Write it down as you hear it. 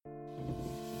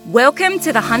Welcome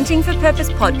to the Hunting for Purpose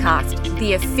podcast,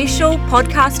 the official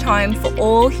podcast home for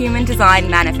all human design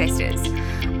manifestors.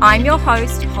 I'm your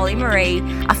host, Holly Marie,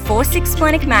 a 4/6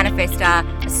 splenic manifestor,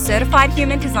 a certified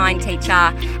human design teacher,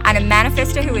 and a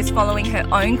manifestor who is following her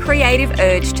own creative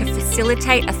urge to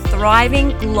facilitate a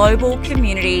thriving global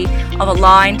community of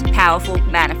aligned, powerful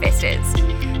manifestors.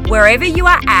 Wherever you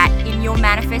are at in your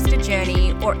manifestor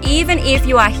journey, or even if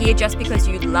you are here just because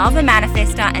you love a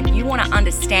manifestor and you want to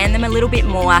understand them a little bit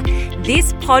more,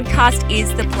 this podcast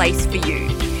is the place for you.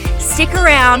 Stick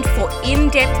around for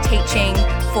in-depth teaching,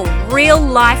 for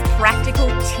real-life practical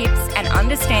tips and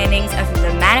understandings of the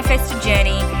manifestor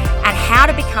journey and how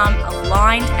to become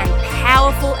aligned and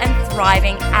powerful and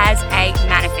thriving as a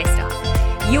manifestor.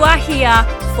 You are here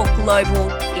for global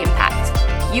impact.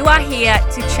 You are here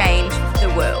to change the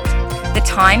world. The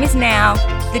time is now.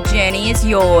 The journey is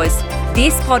yours.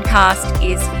 This podcast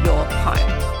is your home.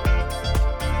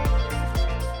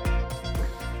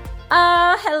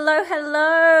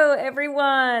 Hello,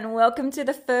 everyone. Welcome to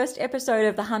the first episode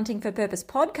of the Hunting for Purpose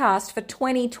podcast for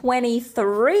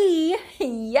 2023.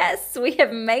 Yes, we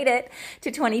have made it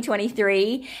to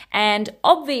 2023. And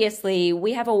obviously,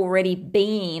 we have already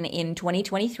been in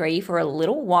 2023 for a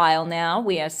little while now.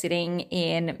 We are sitting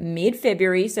in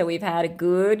mid-February, so we've had a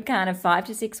good kind of 5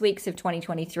 to 6 weeks of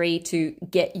 2023 to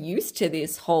get used to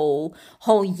this whole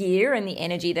year and the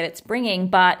energy that it's bringing.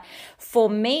 But for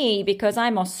me, because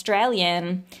I'm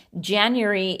Australian,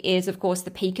 January is, of course,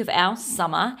 the peak of our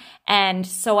summer. And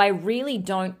so I really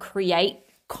don't create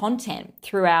content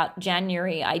throughout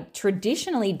January. I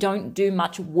traditionally don't do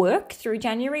much work through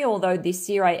January, although this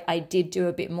year I did do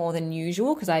a bit more than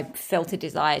usual because I felt a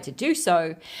desire to do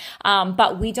so.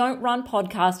 But we don't run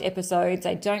podcast episodes.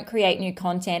 I don't create new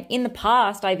content. In the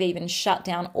past, I've even shut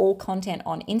down all content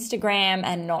on Instagram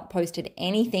and not posted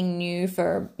anything new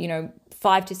for,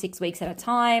 5 to 6 weeks at a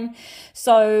time.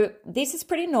 So this is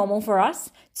pretty normal for us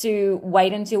to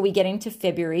wait until we get into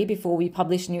February before we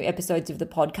publish new episodes of the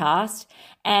podcast.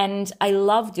 And I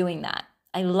love doing that.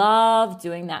 I love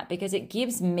doing that because it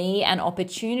gives me an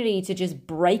opportunity to just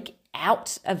break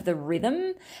out of the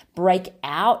rhythm, break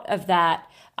out of that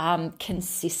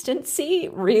consistency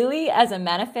really as a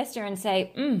manifestor and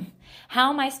say, how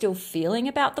am I still feeling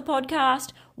about the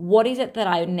podcast? What is it that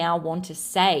I now want to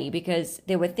say? Because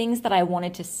there were things that I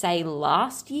wanted to say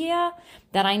last year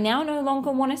that I now no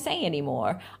longer want to say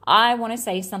anymore. I want to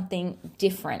say something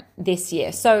different this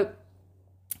year. So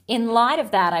in light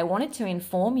of that, I wanted to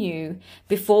inform you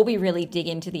before we really dig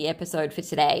into the episode for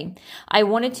today. I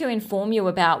wanted to inform you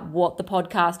about what the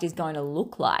podcast is going to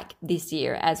look like this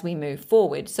year as we move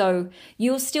forward. So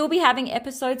you'll still be having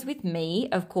episodes with me,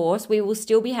 of course. We will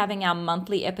still be having our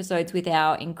monthly episodes with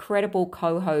our incredible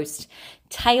co-host,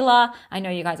 Taylor. I know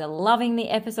you guys are loving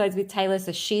the episodes with Taylor,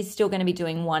 so she's still going to be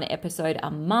doing one episode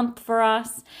a month for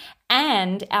us.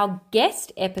 And our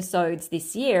guest episodes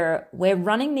this year, we're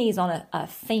running these on a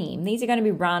theme. These are going to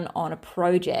be run on a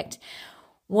project.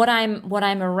 What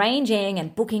I'm arranging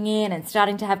and booking in and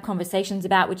starting to have conversations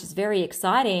about, which is very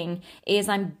exciting, is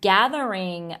I'm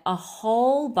gathering a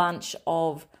whole bunch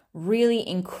of really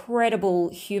incredible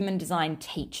human design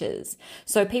teachers.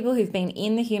 So people who've been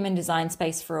in the human design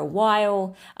space for a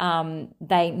while,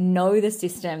 they know the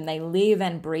system, they live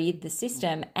and breathe the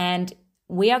system, and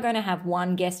we are going to have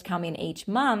one guest come in each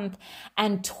month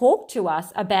and talk to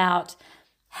us about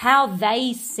how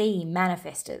they see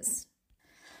manifestors.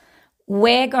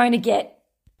 We're going to get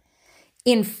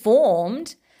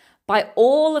informed by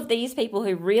all of these people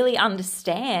who really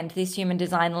understand this human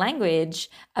design language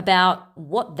about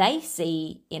what they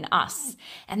see in us.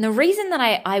 And the reason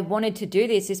that I wanted to do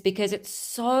this is because it's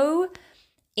so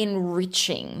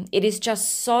enriching. It is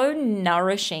just so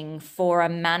nourishing for a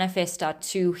manifestor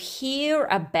to hear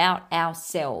about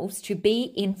ourselves, to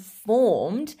be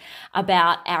informed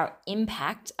about our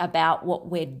impact, about what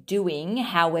we're doing,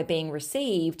 how we're being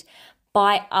received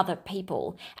by other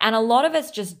people. And a lot of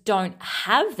us just don't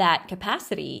have that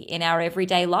capacity in our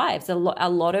everyday lives. A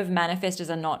lot of manifestors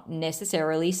are not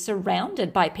necessarily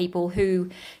surrounded by people who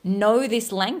know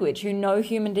this language, who know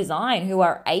human design, who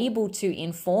are able to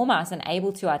inform us and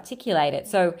able to articulate it.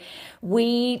 So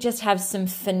we just have some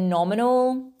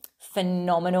phenomenal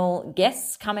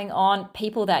guests coming on,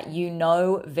 people that you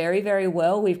know very, very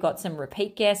well. We've got some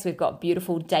repeat guests. We've got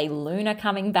beautiful Day Luna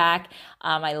coming back.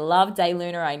 I love Day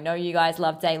Luna. I know you guys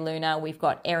love Day Luna. We've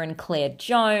got Erin Claire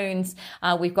Jones.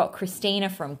 We've got Christina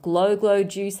from Glow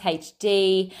Juice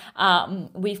HD.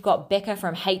 We've got Becca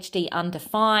from HD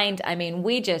Undefined. I mean,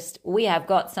 we have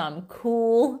got some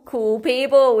cool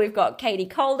people. We've got Katie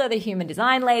Calder, the human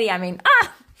design lady. I mean,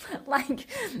 Like,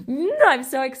 I'm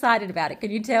so excited about it.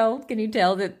 Can you tell? Can you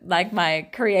tell that like my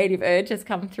creative urge has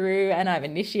come through and I've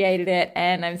initiated it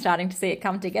and I'm starting to see it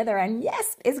come together, and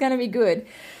yes, it's going to be good.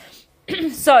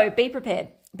 So be prepared.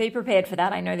 Be prepared for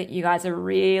that. I know that you guys are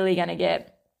really going to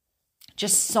get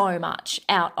just so much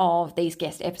out of these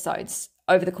guest episodes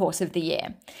over the course of the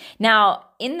year. Now,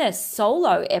 in the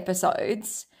solo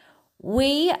episodes,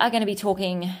 we are going to be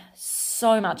talking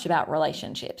so much about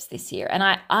relationships this year. And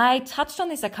I touched on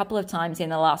this a couple of times in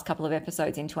the last couple of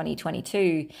episodes in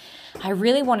 2022. I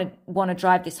really want to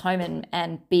drive this home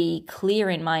and be clear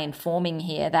in my informing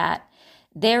here that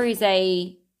there is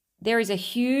a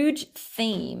huge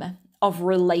theme of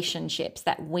relationships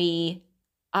that we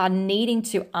are needing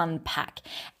to unpack.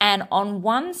 And on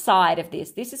one side of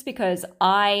this is because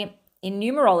in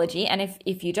numerology, and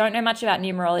if you don't know much about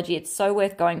numerology, it's so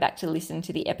worth going back to listen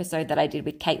to the episode that I did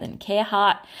with Caitlin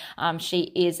Carehart.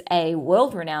 She is a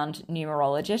world-renowned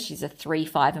numerologist. She's a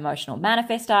 3/5 emotional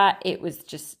manifestor. It was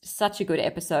just such a good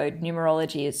episode.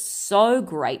 Numerology is so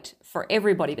great for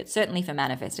everybody, but certainly for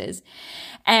manifestors.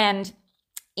 And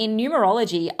in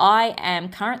numerology, I am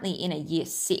currently in a year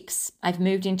 6. I've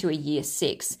moved into a year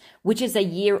 6, which is a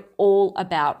year all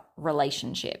about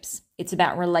relationships. It's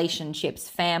about relationships,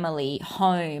 family,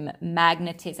 home,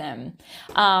 magnetism.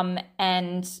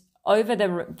 And over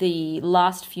the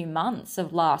last few months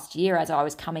of last year, as I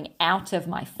was coming out of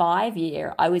my 5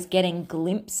 year, I was getting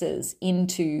glimpses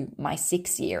into my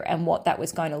 6 year and what that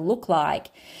was going to look like.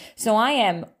 So I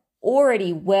am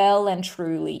already well and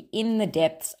truly in the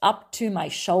depths up to my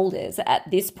shoulders at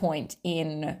this point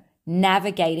in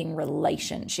navigating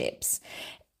relationships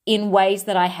in ways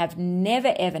that I have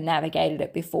never ever navigated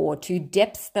it before, to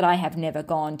depths that I have never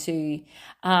gone to.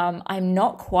 I'm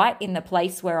not quite in the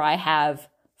place where I have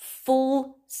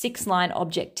full 6-line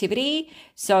objectivity.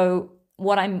 So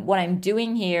what I'm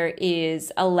doing here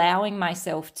is allowing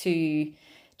myself to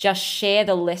just share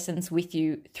the lessons with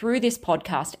you through this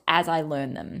podcast as I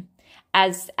learn them,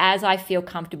 as I feel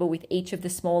comfortable with each of the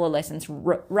smaller lessons,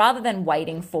 rather than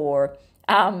waiting for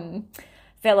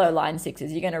fellow line 6s,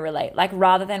 you're going to relate, like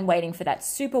rather than waiting for that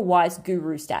super wise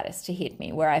guru status to hit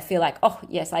me, where I feel like, oh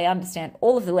yes, I understand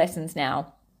all of the lessons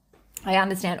now. I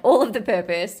understand all of the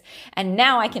purpose, and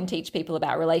now I can teach people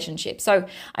about relationships. So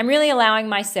I'm really allowing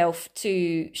myself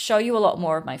to show you a lot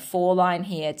more of my 4-line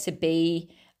here, to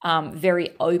be very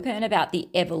open about the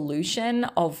evolution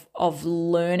of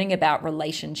learning about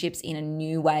relationships in a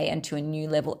new way and to a new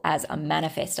level as a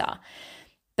manifestor.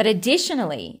 But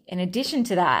additionally, in addition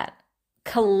to that,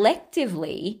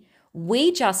 collectively,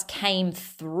 we just came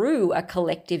through a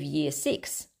collective year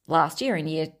 6 last year in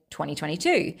year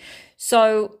 2022.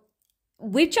 So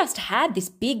we've just had this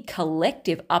big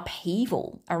collective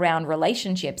upheaval around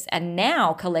relationships. And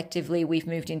now collectively, we've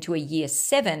moved into a year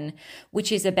 7,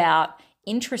 which is about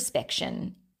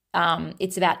introspection.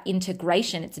 It's about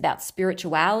integration. It's about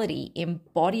spirituality,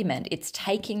 embodiment. It's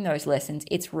taking those lessons,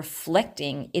 it's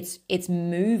reflecting, it's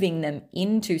moving them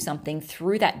into something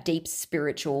through that deep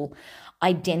spiritual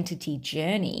identity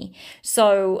journey.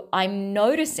 So I'm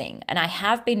noticing, and I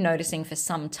have been noticing for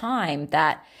some time,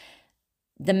 that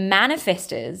the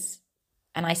manifestors,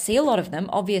 and I see a lot of them,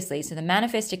 obviously. So the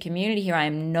manifestor community here, I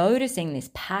am noticing this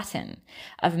pattern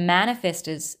of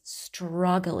manifestors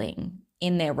struggling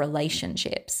in their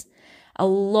relationships. A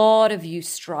lot of you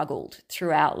struggled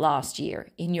throughout last year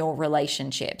in your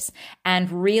relationships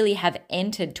and really have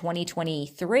entered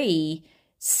 2023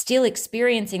 still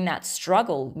experiencing that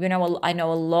struggle. You know, I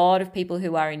know a lot of people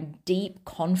who are in deep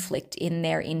conflict in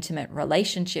their intimate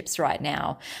relationships right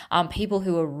now. People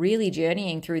who are really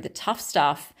journeying through the tough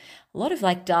stuff, a lot of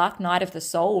like dark night of the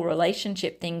soul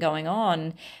relationship thing going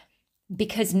on,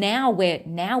 because now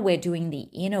we're doing the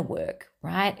inner work,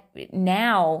 right?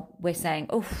 Now we're saying,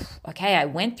 oh, okay, I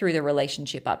went through the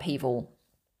relationship upheaval.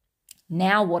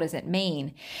 Now what does it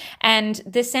mean? And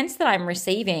the sense that I'm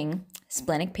receiving,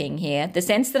 splenic ping here, the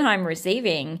sense that I'm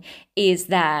receiving is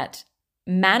that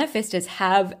manifestors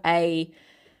have a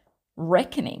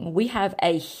reckoning. We have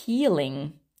a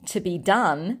healing to be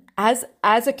done as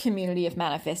a community of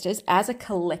manifestors, as a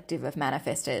collective of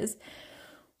manifestors.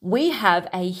 We have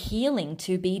a healing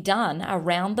to be done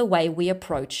around the way we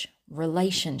approach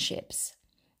relationships.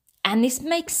 And this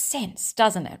makes sense,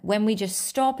 doesn't it? When we just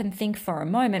stop and think for a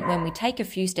moment, when we take a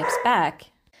few steps back,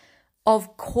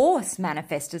 of course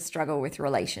manifestors struggle with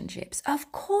relationships.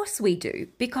 Of course we do,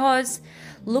 because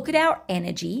look at our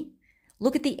energy,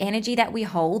 Look at the energy that we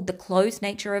hold, the closed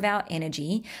nature of our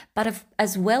energy. But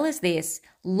as well as this,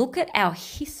 look at our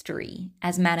history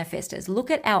as manifestors. Look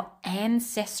at our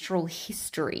ancestral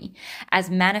history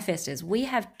as manifestors. We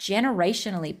have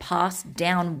generationally passed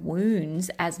down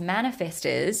wounds as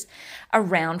manifestors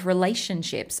around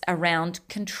relationships, around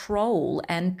control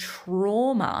and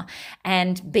trauma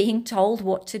and being told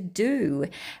what to do,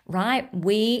 right?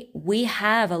 We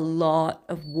have a lot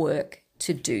of work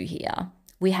to do here.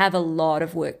 We have a lot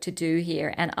of work to do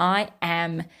here, and I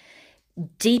am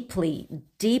deeply,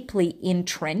 deeply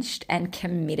entrenched and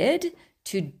committed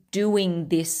to doing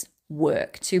this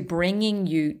work, to bringing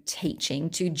you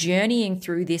teaching, to journeying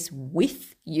through this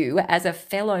with you as a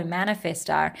fellow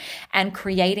manifestor and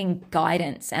creating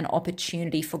guidance and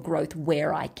opportunity for growth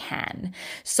where I can.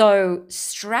 So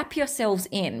strap yourselves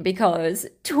in, because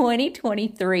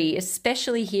 2023,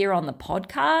 especially here on the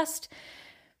podcast,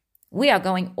 we are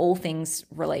going all things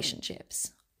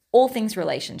relationships.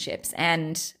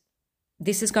 And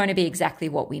this is going to be exactly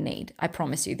what we need. I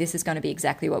promise you, this is going to be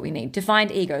exactly what we need.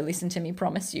 Defined ego, listen to me,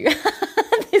 promise you.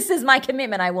 This is my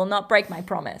commitment. I will not break my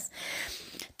promise.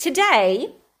 Today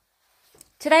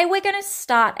we're going to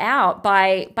start out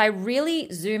by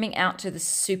really zooming out to the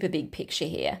super big picture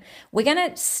here. We're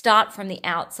going to start from the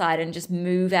outside and just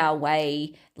move our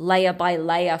way layer by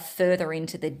layer further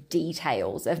into the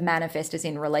details of manifestors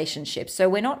in relationships, so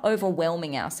we're not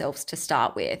overwhelming ourselves to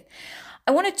start with.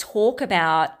 I want to talk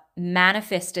about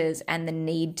manifestors and the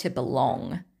need to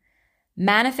belong.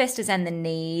 Manifestors and the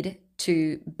need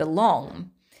to belong.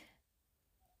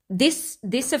 This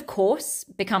of course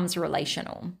becomes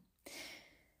relational.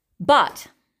 But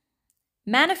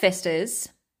manifestors,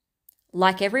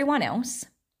 like everyone else,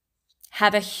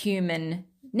 have a human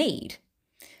need.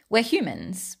 We're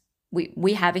humans.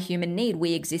 We have a human need.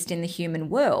 We exist in the human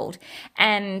world.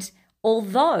 And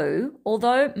although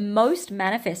most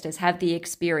manifestors have the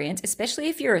experience, especially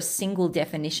if you're a single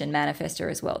definition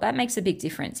manifestor as well, that makes a big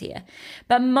difference here.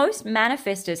 But most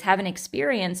manifestors have an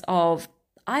experience of,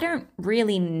 I don't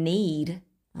really need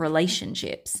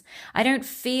relationships. I don't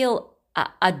feel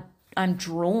I'm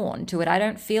drawn to it. I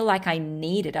don't feel like I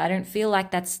need it. I don't feel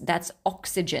like that's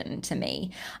oxygen to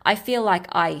me. I feel like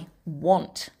I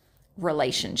want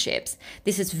relationships.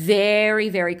 This is very,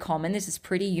 very common. This is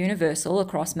pretty universal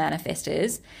across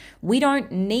manifestors. We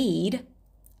don't need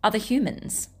other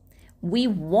humans. We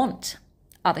want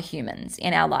other humans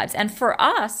in our lives. And for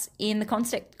us, in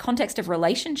the context of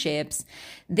relationships,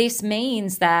 this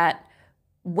means that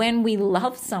when we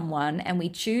love someone and we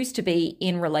choose to be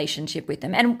in relationship with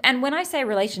them, and when I say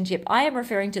relationship, I am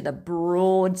referring to the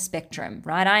broad spectrum,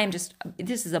 right?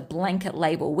 This is a blanket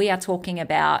label. We are talking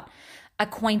about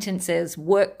acquaintances,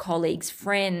 work colleagues,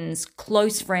 friends,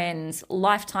 close friends,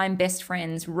 lifetime best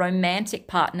friends, romantic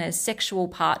partners, sexual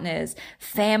partners,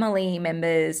 family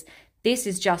members. This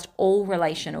is just all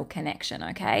relational connection,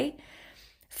 okay?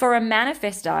 For a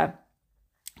manifestor,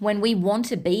 when we want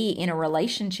to be in a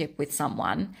relationship with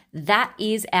someone, that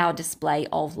is our display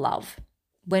of love.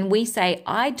 When we say,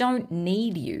 I don't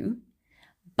need you,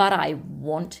 but I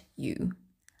want you.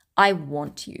 I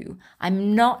want you.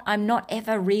 I'm not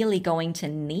ever really going to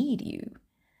need you,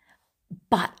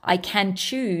 but I can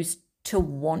choose to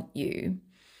want you.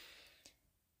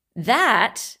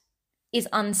 That is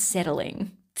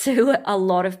unsettling to a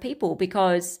lot of people,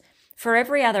 because for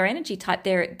every other energy type,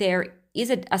 there is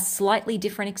a slightly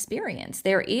different experience.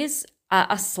 There is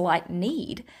a slight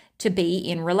need to be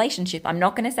in relationship. I'm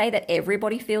not going to say that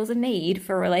everybody feels a need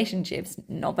for relationships,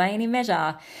 not by any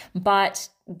measure, but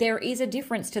there is a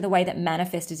difference to the way that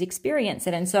manifestors experience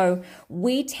it. And so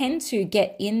we tend to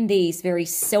get in these very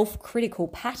self-critical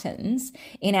patterns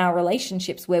in our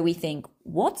relationships where we think,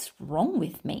 what's wrong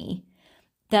with me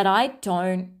that I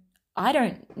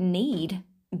don't need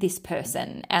this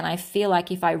person, and I feel like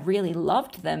if I really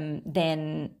loved them,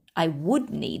 then I would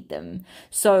need them.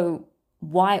 So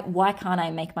why can't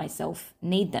I make myself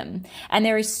need them? And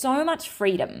there is so much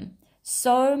freedom as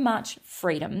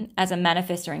a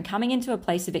manifestor in coming into a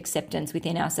place of acceptance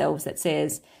within ourselves that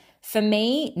says, for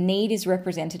me, need is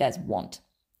represented as want.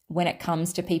 When it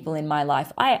comes to people in my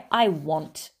life, I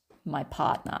want my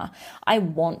partner. I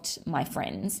want my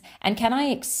friends. And can I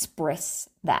express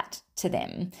that to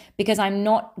them? Because I'm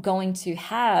not going to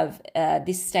have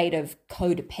this state of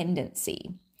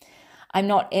codependency. I'm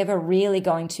not ever really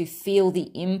going to feel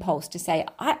the impulse to say,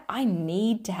 I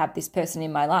need to have this person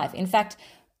in my life. In fact,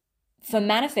 for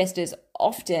manifestors,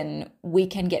 often we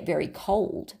can get very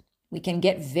cold. We can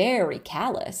get very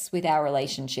callous with our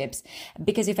relationships,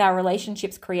 because if our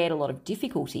relationships create a lot of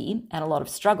difficulty and a lot of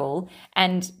struggle,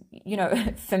 and,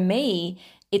 for me,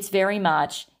 it's very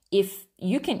much if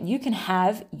you can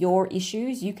have your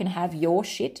issues, you can have your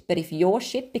shit, but if your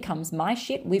shit becomes my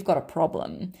shit, we've got a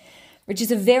problem, which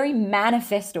is a very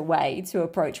manifestor way to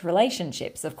approach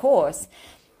relationships, of course.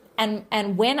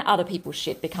 And when other people's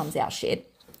shit becomes our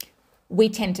shit, we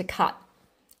tend to cut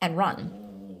and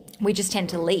run. We just tend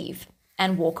to leave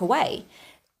and walk away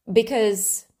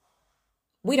because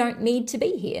we don't need to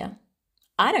be here.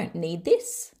 I don't need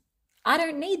this. I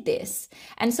don't need this.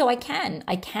 And so I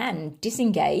can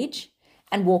disengage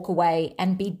and walk away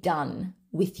and be done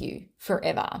with you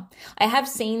forever. I have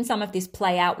seen some of this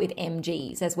play out with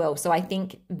MGs as well. So I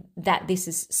think that this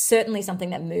is certainly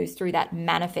something that moves through that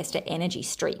manifestor energy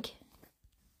streak.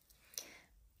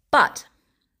 But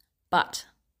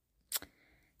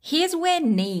here's where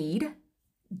need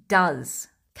does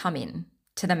come in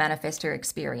to the manifestor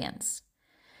experience.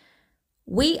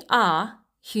 We are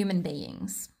human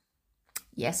beings.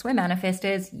 Yes, we're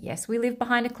manifestors. Yes, we live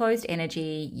behind a closed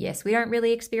energy. Yes, we don't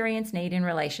really experience need in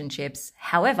relationships.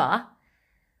 However,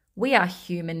 we are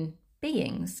human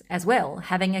beings as well,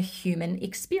 having a human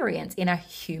experience in a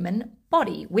human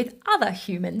body with other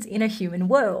humans in a human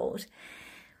world.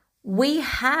 We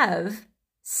have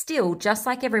still, just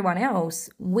like everyone else,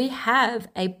 we have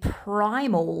a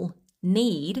primal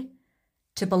need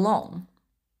to belong.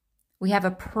 We have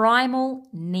a primal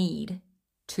need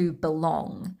to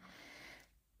belong.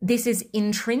 This is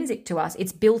intrinsic to us.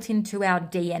 It's built into our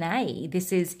DNA.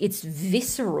 It's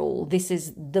visceral. This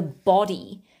is the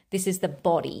body. This is the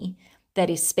body that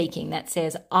is speaking, that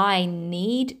says, I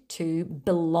need to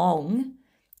belong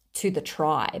to the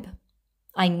tribe.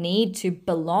 I need to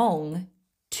belong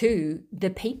to the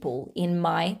people in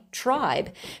my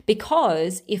tribe,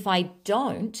 because if I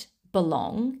don't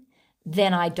belong,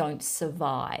 then I don't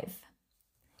survive.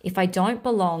 If I don't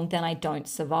belong, then I don't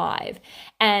survive.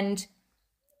 And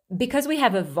because we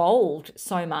have evolved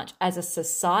so much as a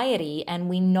society, and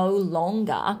we no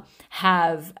longer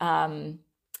have,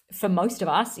 for most of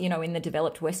us, in the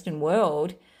developed Western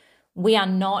world, we are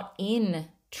not in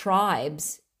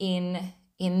tribes in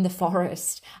the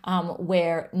forest,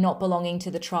 where not belonging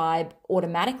to the tribe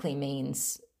automatically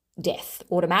means death,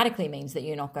 automatically means that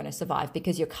you're not going to survive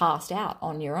because you're cast out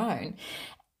on your own.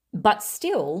 But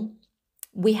still,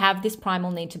 we have this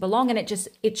primal need to belong, and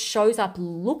it shows up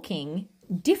looking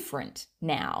different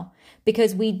now,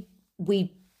 because we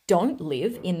don't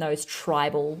live in those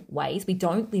tribal ways. We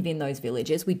don't live in those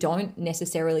villages. We don't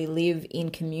necessarily live in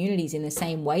communities in the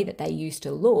same way that they used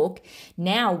to look.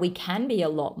 Now we can be a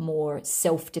lot more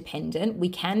self-dependent. We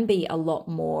can be a lot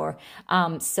more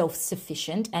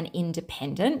self-sufficient and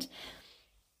independent.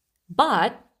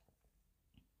 But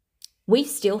we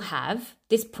still have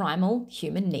this primal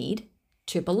human need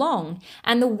to belong.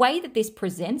 And the way that this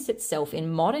presents itself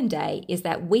in modern day is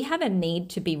that we have a need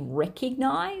to be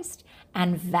recognized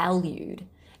and valued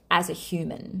as a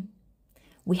human.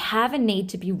 We have a need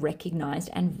to be recognized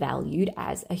and valued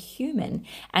as a human.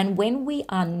 And when we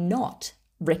are not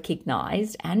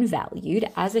recognized and valued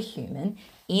as a human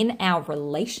in our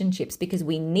relationships, because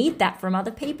we need that from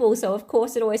other people, so of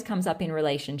course it always comes up in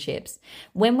relationships.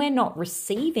 When we're not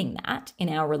receiving that in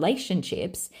our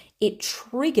relationships, it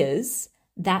triggers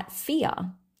that fear.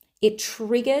 It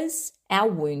triggers our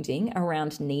wounding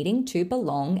around needing to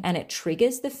belong, and it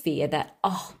triggers the fear that,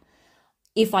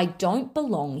 if I don't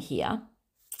belong here,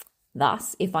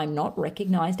 thus, if I'm not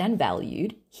recognized and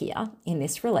valued here in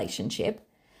this relationship,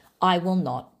 I will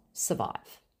not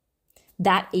survive.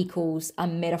 That equals a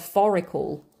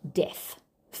metaphorical death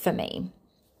for me.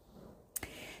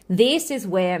 This is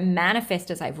where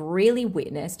manifestors I've really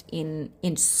witnessed in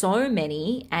so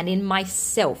many, and in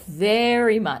myself,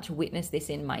 very much witnessed this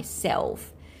in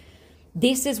myself.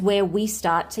 This is where we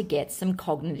start to get some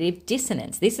cognitive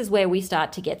dissonance. This is where we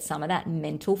start to get some of that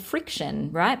mental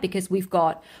friction, right? Because we've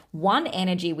got one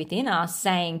energy within us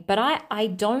saying, but I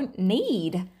don't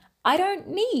need,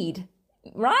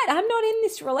 right? I'm not in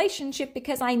this relationship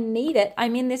because I need it.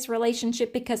 I'm in this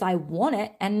relationship because I want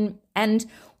it. And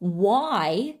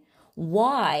why?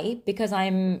 Why? Because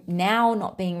I'm now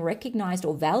not being recognized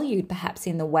or valued perhaps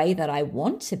in the way that I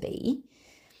want to be.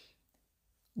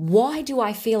 Why do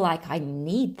I feel like I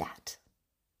need that?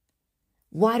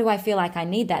 Why do I feel like I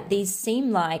need that? These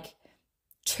seem like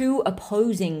two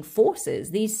opposing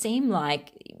forces. These seem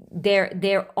like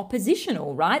they're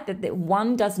oppositional, right? That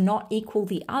one does not equal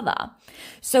the other.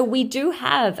 So we do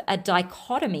have a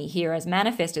dichotomy here as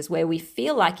manifestors where we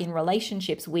feel like in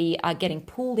relationships we are getting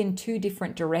pulled in two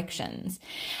different directions.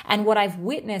 And what I've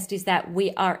witnessed is that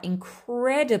we are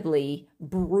incredibly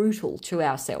brutal to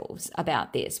ourselves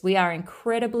about this. We are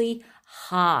incredibly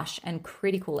harsh and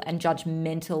critical and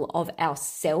judgmental of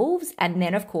ourselves. And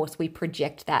then, of course, we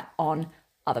project that on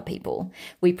other people.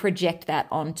 We project that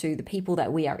onto the people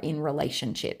that we are in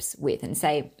relationships with and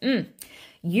say,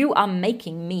 you are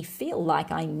making me feel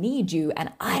like I need you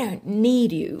and I don't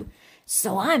need you,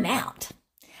 so I'm out.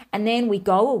 And then we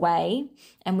go away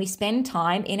and we spend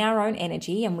time in our own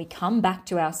energy and we come back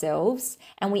to ourselves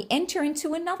and we enter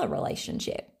into another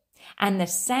relationship. And the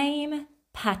same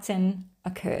pattern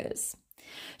occurs.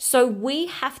 So we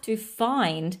have to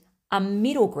find a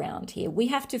middle ground here. We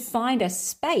have to find a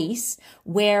space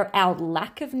where our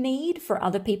lack of need for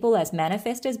other people as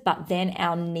manifestors, but then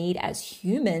our need as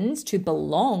humans to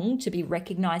belong, to be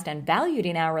recognized and valued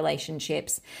in our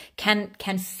relationships can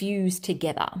fuse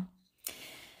together.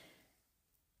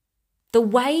 The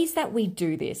ways that we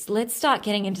do this, let's start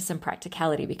getting into some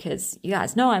practicality because you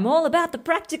guys know I'm all about the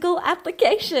practical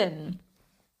application.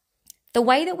 The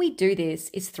way that we do this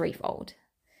is threefold.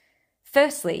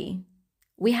 Firstly,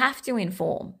 we have to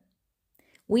inform.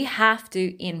 We have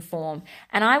to inform.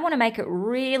 And I want to make it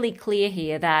really clear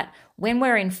here that when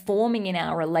we're informing in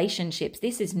our relationships,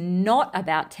 this is not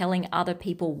about telling other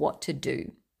people what to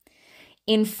do.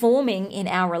 Informing in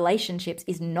our relationships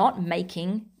is not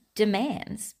making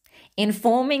demands.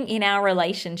 Informing in our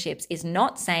relationships is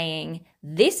not saying,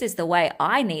 this is the way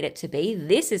I need it to be,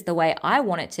 this is the way I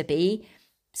want it to be,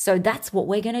 so that's what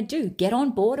we're going to do. Get on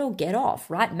board or get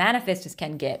off, right? Manifestors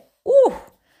can get,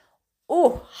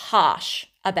 harsh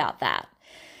about that.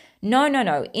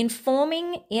 No.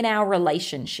 Informing in our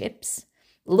relationships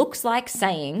looks like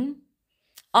saying,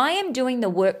 I am doing the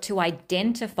work to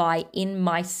identify in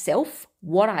myself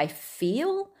what I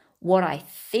feel, what I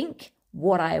think,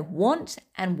 what I want,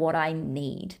 and what I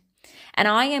need. And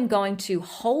I am going to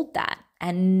hold that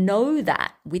and know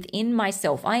that within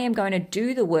myself. I am going to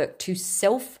do the work to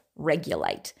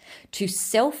self-regulate, to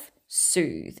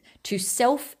self-soothe, to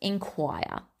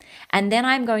self-inquire. And then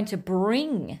I'm going to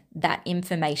bring that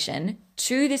information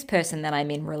to this person that I'm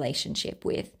in relationship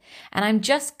with. And I'm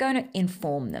just going to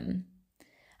inform them.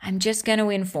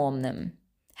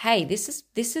 Hey, this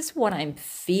is what I'm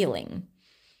feeling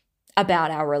about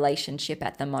our relationship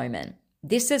at the moment.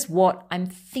 This is what I'm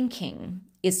thinking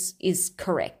is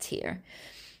correct here.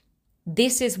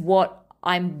 This is what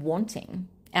I'm wanting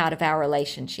out of our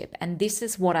relationship, and this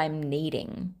is what I'm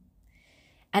needing.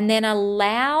 And then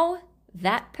allow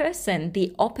that person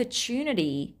the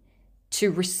opportunity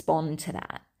to respond to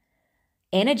that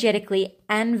energetically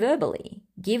and verbally.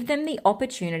 Give them the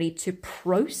opportunity to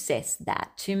process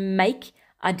that, to make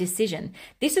a decision.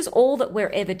 This is all that we're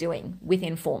ever doing with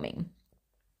informing.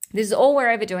 This is all we're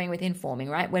ever doing with informing,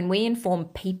 right? When we inform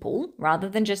people, rather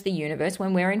than just the universe,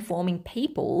 when we're informing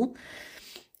people,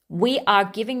 we are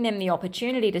giving them the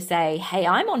opportunity to say, hey,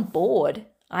 I'm on board,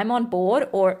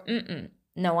 or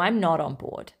no, I'm not on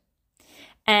board.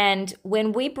 And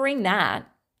when we bring that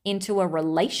into a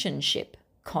relationship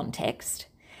context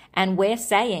and we're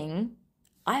saying,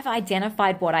 I've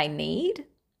identified what I need,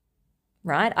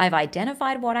 right? I've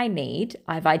identified what I need.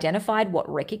 I've identified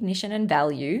what recognition and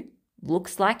value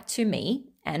looks like to me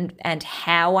and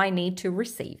how I need to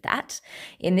receive that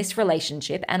in this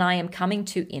relationship, and I am coming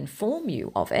to inform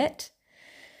you of it.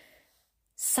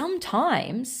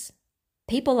 Sometimes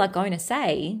people are going to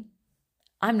say,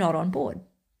 I'm not on board.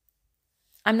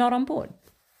 I'm not on board.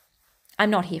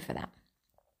 I'm not here for that.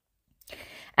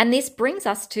 And this brings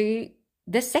us to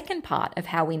the second part of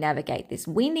how we navigate this.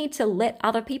 We need to let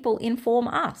other people inform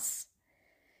us.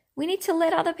 We need to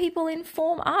let other people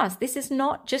inform us. This is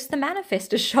not just the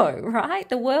manifestor show, right?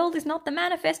 The world is not the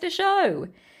manifestor show.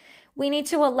 We need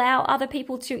to allow other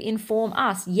people to inform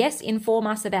us. Yes, inform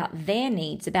us about their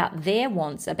needs, about their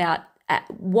wants, about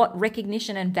what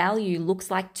recognition and value looks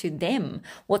like to them,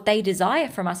 what they desire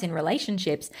from us in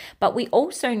relationships. But we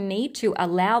also need to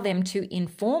allow them to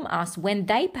inform us when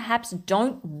they perhaps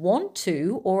don't want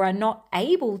to or are not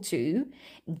able to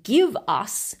give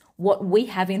us what we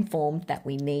have informed that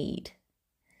we need.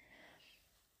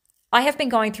 I have been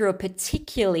going through a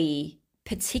particularly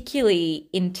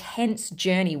intense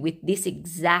journey with this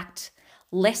exact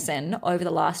lesson over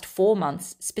the last 4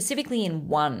 months, specifically in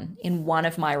one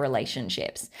of my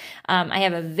relationships. I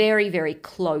have a very, very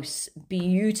close,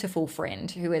 beautiful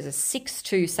friend who is a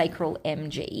 6'2" sacral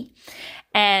MG.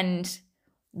 And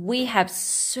we have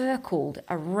circled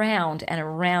around and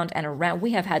around and around.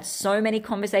 We have had so many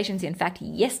conversations. In fact,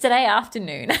 yesterday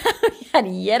afternoon, we had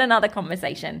yet another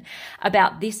conversation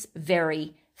about this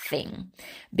very thing,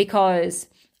 because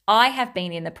I have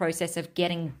been in the process of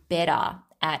getting better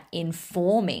at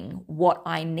informing what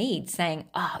I need, saying,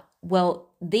 well,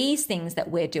 these things that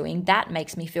we're doing, that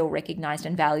makes me feel recognized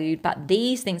and valued, but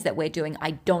these things that we're doing,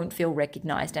 I don't feel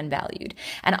recognized and valued.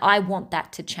 And I want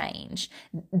that to change.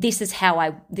 This is how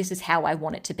I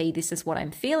want it to be. This is what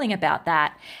I'm feeling about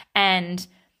that. And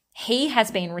he has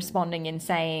been responding and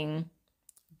saying,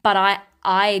 but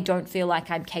I don't feel like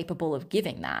I'm capable of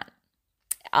giving that.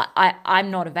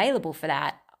 I'm not available for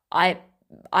that. I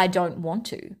don't want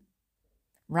to.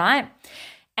 Right?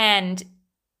 And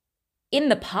in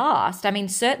the past, I mean,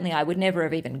 certainly I would never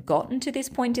have even gotten to this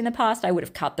point in the past. I would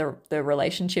have cut the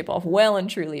relationship off well and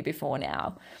truly before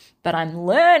now. But I'm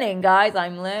learning, guys,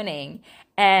 I'm learning.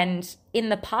 And in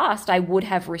the past, I would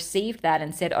have received that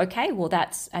and said, okay, well,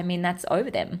 that's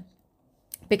over them,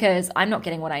 because I'm not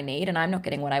getting what I need and I'm not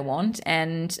getting what I want.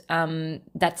 And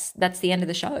that's the end of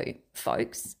the show,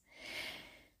 folks.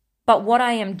 But what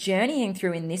I am journeying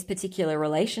through in this particular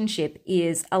relationship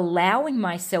is allowing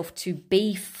myself to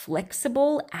be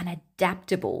flexible and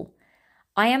adaptable.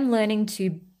 I am learning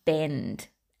to bend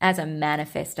as a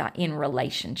manifestor in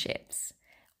relationships.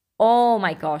 Oh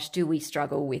my gosh, do we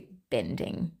struggle with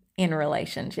bending in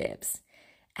relationships?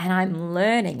 And I'm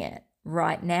learning it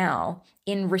right now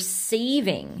in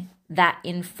receiving that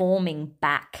informing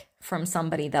back from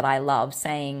somebody that I love,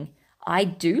 saying, I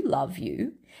do love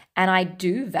you and I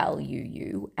do value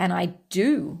you and I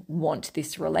do want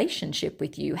this relationship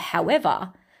with you.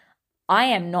 However, I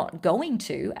am not going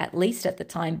to, at least at the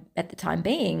time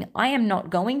being, I am not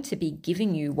going to be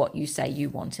giving you what you say you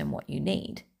want and what you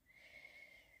need.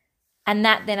 And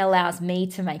that then allows me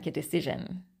to make a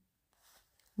decision.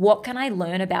 What can I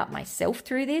learn about myself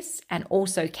through this? And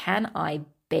also, can I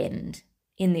bend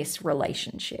in this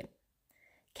relationship?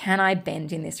 Can I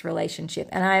bend in this relationship?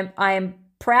 And I am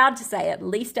proud to say, at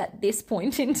least at this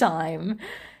point in time,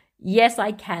 yes,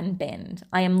 I can bend.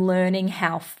 I am learning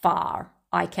how far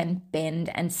I can bend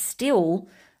and still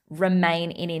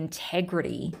remain in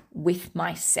integrity with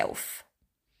myself.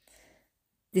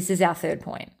 This is our third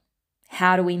point.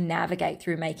 How do we navigate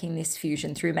through making this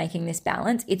fusion, through making this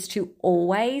balance? It's to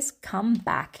always come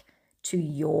back to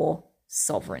your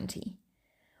sovereignty.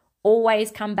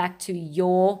 Always come back to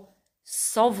your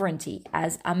sovereignty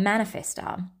as a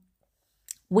manifestor.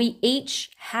 We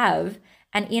each have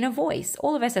an inner voice.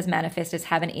 All of us as manifestors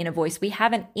have an inner voice. We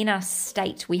have an inner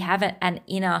state. We have an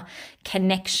inner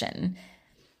connection.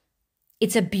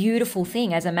 It's a beautiful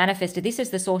thing as a manifestor. This is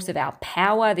the source of our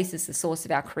power. This is the source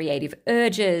of our creative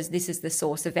urges. This is the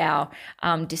source of our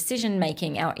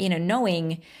decision-making, our inner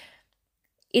knowing.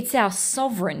 It's our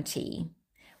sovereignty.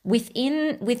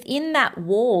 Within that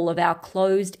wall of our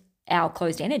closed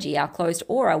energy, our closed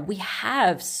aura, we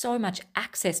have so much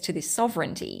access to this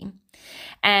sovereignty.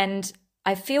 And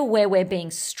I feel where we're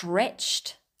being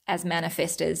stretched as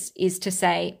manifestors is to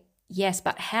say, yes,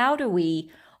 but how do we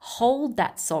hold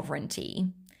that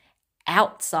sovereignty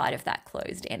outside of that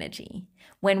closed energy?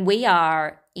 When we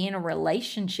are in a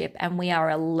relationship and we are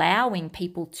allowing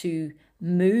people to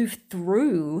move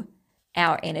through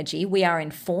our energy, we are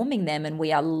informing them and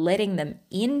we are letting them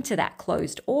into that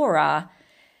closed aura,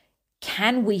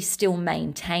 can we still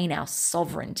maintain our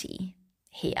sovereignty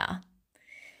here?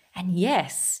 And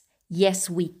yes,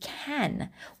 we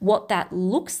can. What that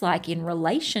looks like in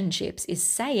relationships is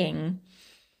saying,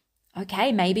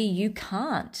 okay, maybe you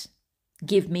can't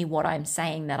give me what I'm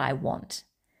saying that I want.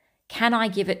 Can I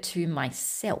give it to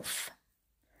myself?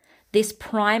 This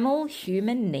primal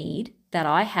human need that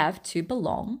I have to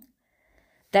belong,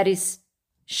 that is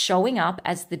showing up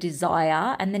as the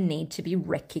desire and the need to be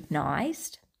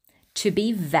recognized, to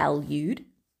be valued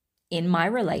in my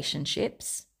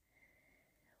relationships.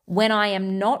 When I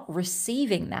am not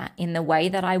receiving that in the way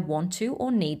that I want to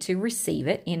or need to receive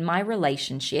it in my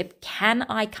relationship, can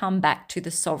I come back to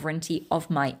the sovereignty of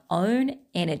my own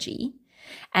energy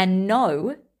and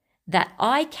know that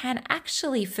I can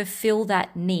actually fulfill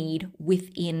that need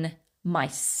within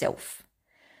myself?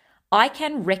 I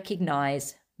can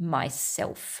recognize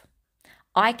myself.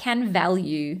 I can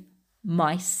value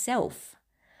myself.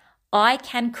 I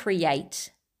can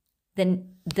create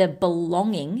the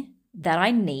belonging that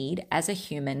I need as a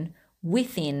human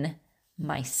within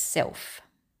myself.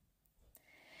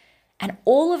 And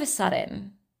all of a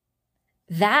sudden,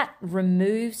 that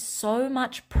removes so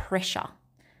much pressure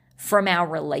from our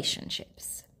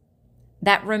relationships.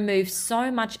 That removes so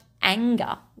much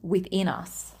anger within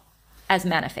us as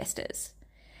manifestors.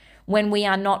 when we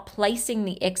are not placing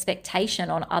the expectation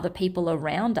on other people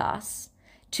around us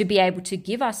to be able to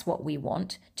give us what we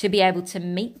want, to be able to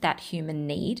meet that human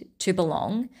need to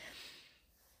belong,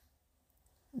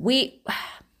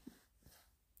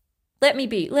 let me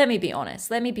be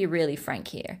honest. Let me be really frank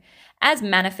here. As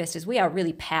manifestors, we are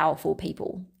really powerful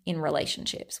people in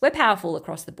relationships. We're powerful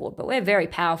across the board, but we're very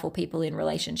powerful people in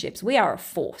relationships. We are a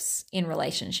force in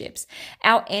relationships.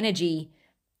 Our energy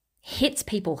hits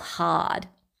people hard.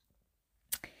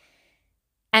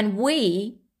 And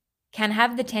we can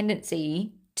have the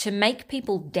tendency to make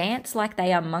people dance like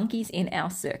they are monkeys in our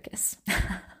circus.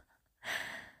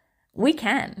 We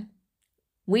can.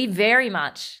 We very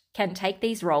much can take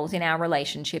these roles in our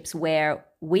relationships where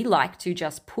we like to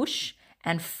just push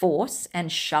and force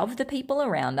and shove the people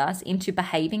around us into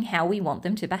behaving how we want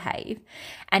them to behave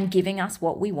and giving us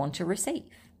what we want to receive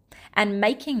and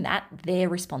making that their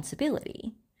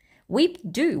responsibility. We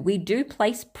do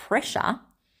place pressure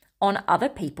on other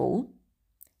people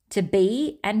to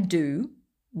be and do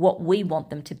what we want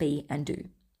them to be and do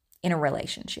in a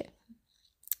relationship.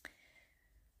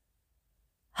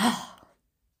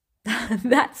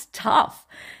 That's tough.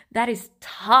 That is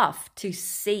tough to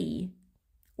see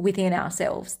within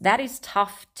ourselves. That is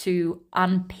tough to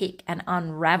unpick and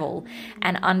unravel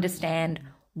and understand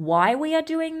why we are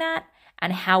doing that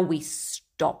and how we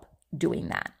stop doing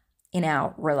that in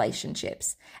our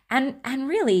relationships. And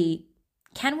really,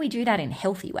 can we do that in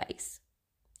healthy ways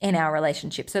in our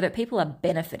relationships so that people are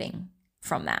benefiting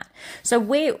from that? So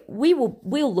we'll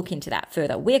look into that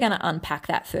further. We're going to unpack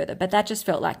that further, but that just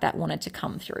felt like that wanted to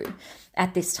come through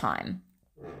at this time.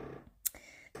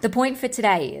 The point for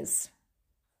today is,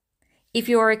 if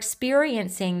you're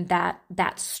experiencing that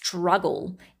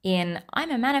struggle in, I'm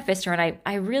a manifestor and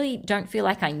I really don't feel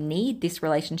like I need this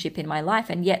relationship in my life,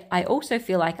 and yet I also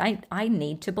feel like I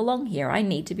need to belong here. I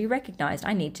need to be recognized.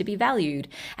 I need to be valued.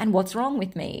 And what's wrong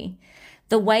with me?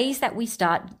 The ways that we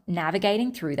start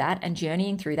navigating through that and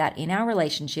journeying through that in our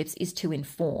relationships is to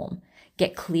inform.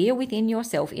 Get clear within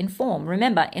yourself, inform.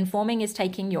 Remember, informing is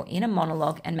taking your inner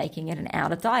monologue and making it an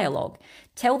outer dialogue.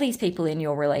 Tell these people in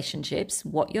your relationships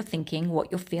what you're thinking,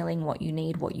 what you're feeling, what you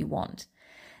need, what you want.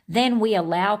 Then we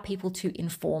allow people to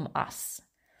inform us.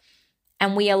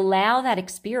 And we allow that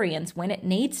experience when it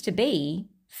needs to be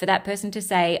for that person to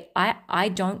say, I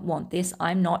don't want this.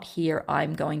 I'm not here.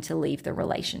 I'm going to leave the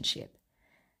relationship.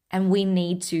 And we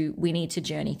need to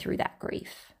journey through that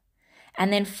grief.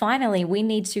 And then finally, we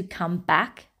need to come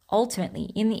back,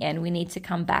 ultimately, in the end, we need to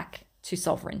come back to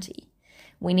sovereignty.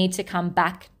 We need to come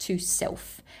back to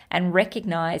self and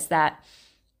recognize that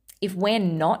if we're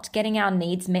not getting our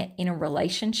needs met in a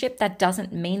relationship, that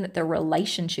doesn't mean that the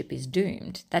relationship is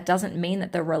doomed. That doesn't mean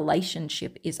that the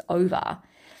relationship is over.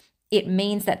 It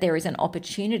means that there is an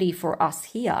opportunity for us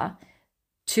here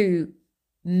to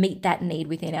meet that need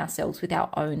within ourselves with our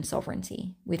own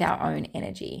sovereignty, with our own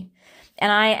energy.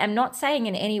 And I am not saying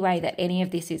in any way that any of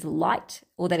this is light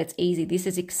or that it's easy. This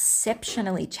is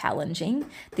exceptionally challenging.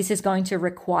 This is going to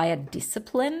require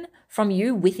discipline from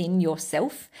you within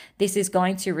yourself. This is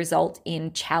going to result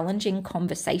in challenging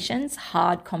conversations,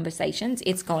 hard conversations.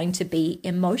 It's going to be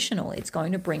emotional. It's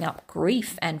going to bring up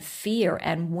grief and fear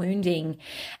and wounding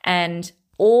and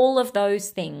all of those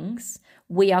things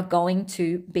we are going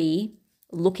to be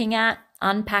looking at,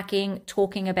 unpacking,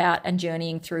 talking about, and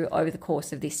journeying through over the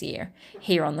course of this year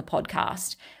here on the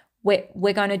podcast.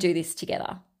 We're going to do this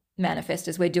together,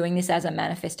 manifestors. We're doing this as a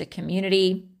manifestor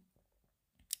community.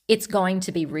 It's going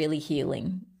to be really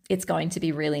healing. It's going to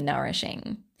be really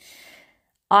nourishing.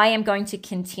 I am going to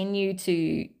continue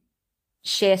to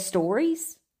share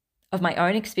stories of my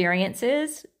own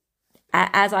experiences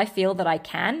as I feel that I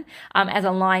can. As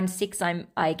a line 6,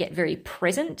 I get very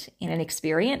present in an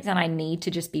experience and I need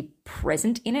to just be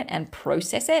present in it and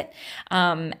process it.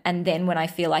 And then when I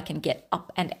feel I can get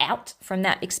up and out from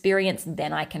that experience,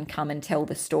 then I can come and tell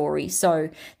the story. So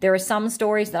there are some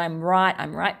stories that I'm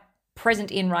right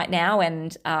present in right now,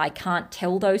 and I can't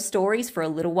tell those stories for a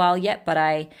little while yet, but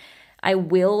I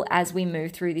will, as we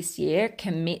move through this year,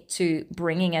 commit to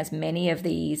bringing as many of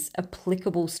these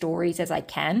applicable stories as I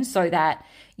can so that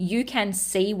you can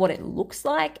see what it looks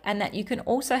like and that you can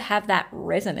also have that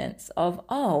resonance of,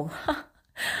 oh,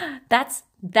 that's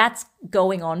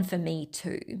going on for me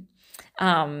too.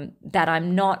 That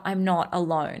I'm not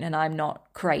alone and I'm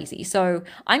not crazy. So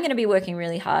I'm going to be working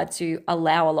really hard to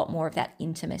allow a lot more of that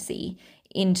intimacy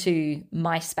into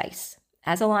my space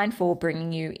as a line 4,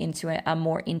 bringing you into a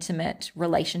more intimate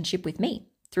relationship with me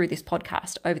through this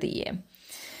podcast over the year.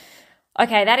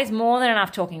 Okay, that is more than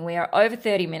enough talking. We are over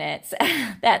 30 minutes.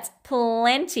 That's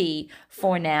plenty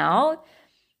for now.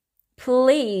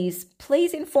 please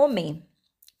inform me.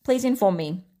 Please inform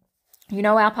me. You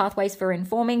know our pathways for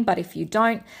informing, but if you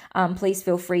don't, please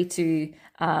feel free to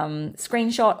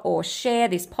screenshot or share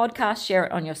this podcast, share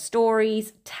it on your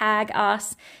stories, tag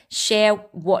us, share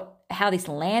how this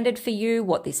landed for you,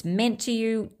 what this meant to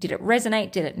you. Did it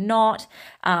resonate? Did it not?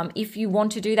 If you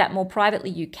want to do that more privately,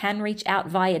 you can reach out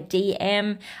via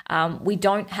DM. We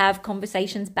don't have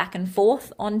conversations back and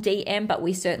forth on DM, but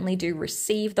we certainly do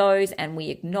receive those and we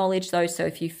acknowledge those. So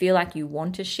if you feel like you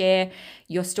want to share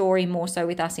your story more so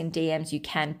with us in DMs, you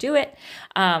can do it.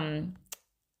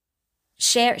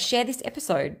 Share this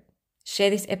episode. Share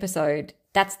this episode.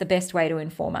 That's the best way to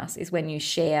inform us, is when you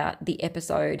share the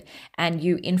episode and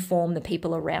you inform the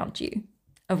people around you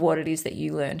of what it is that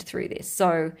you learned through this.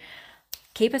 So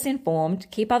keep us informed,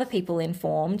 keep other people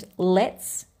informed.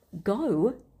 Let's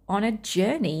go on a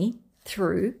journey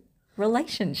through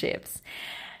relationships.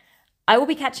 I will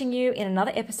be catching you in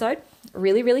another episode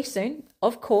really, really soon,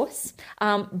 of course.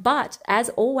 But as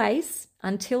always,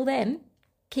 until then,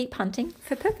 keep hunting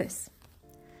for purpose.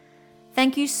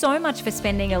 Thank you so much for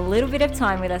spending a little bit of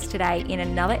time with us today in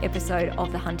another episode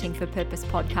of the Hunting for Purpose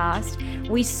podcast.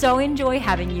 We so enjoy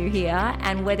having you here,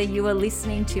 and whether you are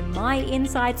listening to my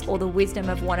insights or the wisdom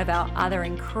of one of our other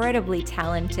incredibly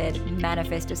talented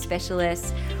manifestor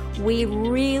specialists, we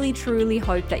really truly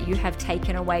hope that you have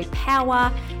taken away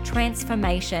power,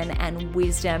 transformation, and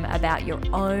wisdom about your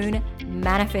own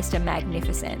manifestor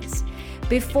magnificence.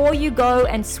 Before you go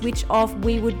and switch off,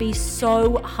 we would be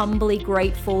so humbly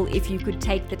grateful if you could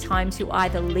take the time to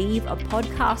either leave a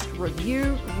podcast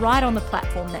review right on the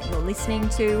platform that you're listening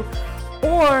to,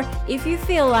 or if you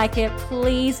feel like it,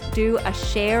 please do a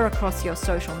share across your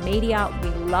social media. We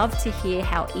love to hear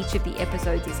how each of the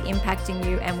episodes is impacting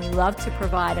you, and we love to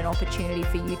provide an opportunity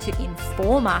for you to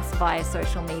inform us via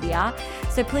social media.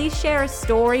 So please share a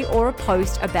story or a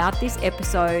post about this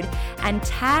episode and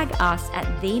tag us at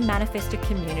the Manifestor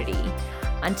Community.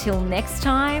 Until next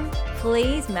time,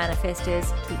 please, manifestors,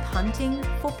 keep hunting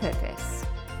for purpose.